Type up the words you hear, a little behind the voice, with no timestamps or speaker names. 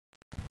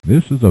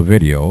This is a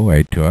video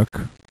I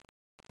took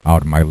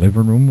out of my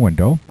living room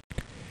window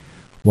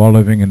while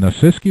living in the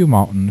Siskiyou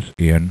Mountains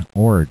in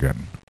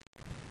Oregon.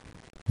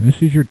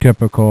 This is your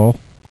typical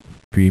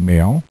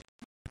female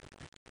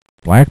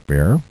black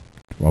bear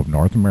of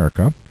North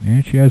America,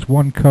 and she has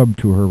one cub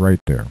to her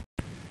right there,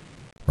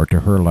 or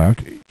to her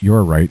left,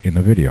 your right in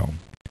the video.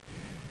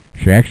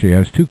 She actually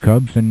has two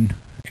cubs, and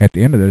at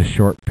the end of this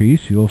short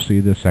piece, you'll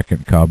see the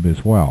second cub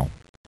as well.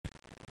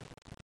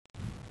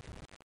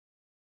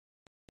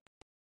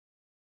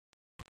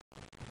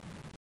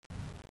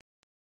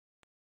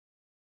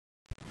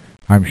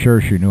 I'm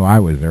sure she knew I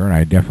was there, and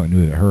I definitely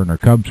knew that her and her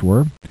cubs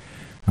were.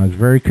 I was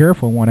very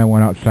careful when I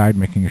went outside,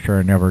 making sure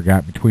I never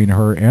got between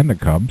her and the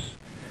cubs,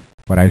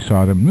 but I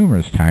saw them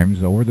numerous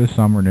times over the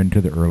summer and into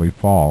the early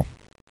fall.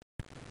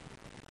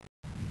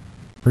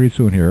 Pretty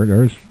soon here,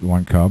 there's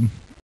one cub,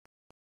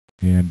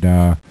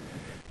 and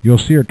you'll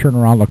see her turn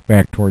around, look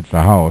back towards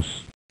the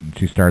house, and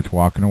she starts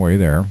walking away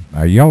there.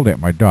 I yelled at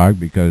my dog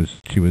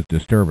because she was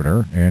disturbing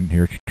her, and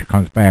here she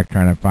comes back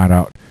trying to find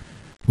out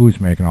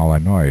who's making all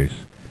that noise.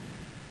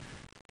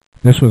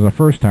 This was the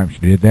first time she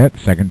did that.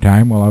 Second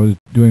time, while I was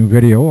doing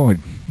video, I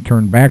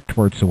turned back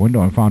towards the window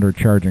and found her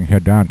charging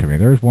head on to me.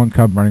 There's one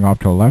cub running off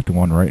to the left and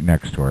one right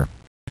next to her.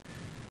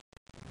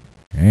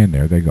 And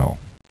there they go.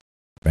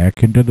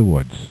 Back into the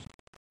woods.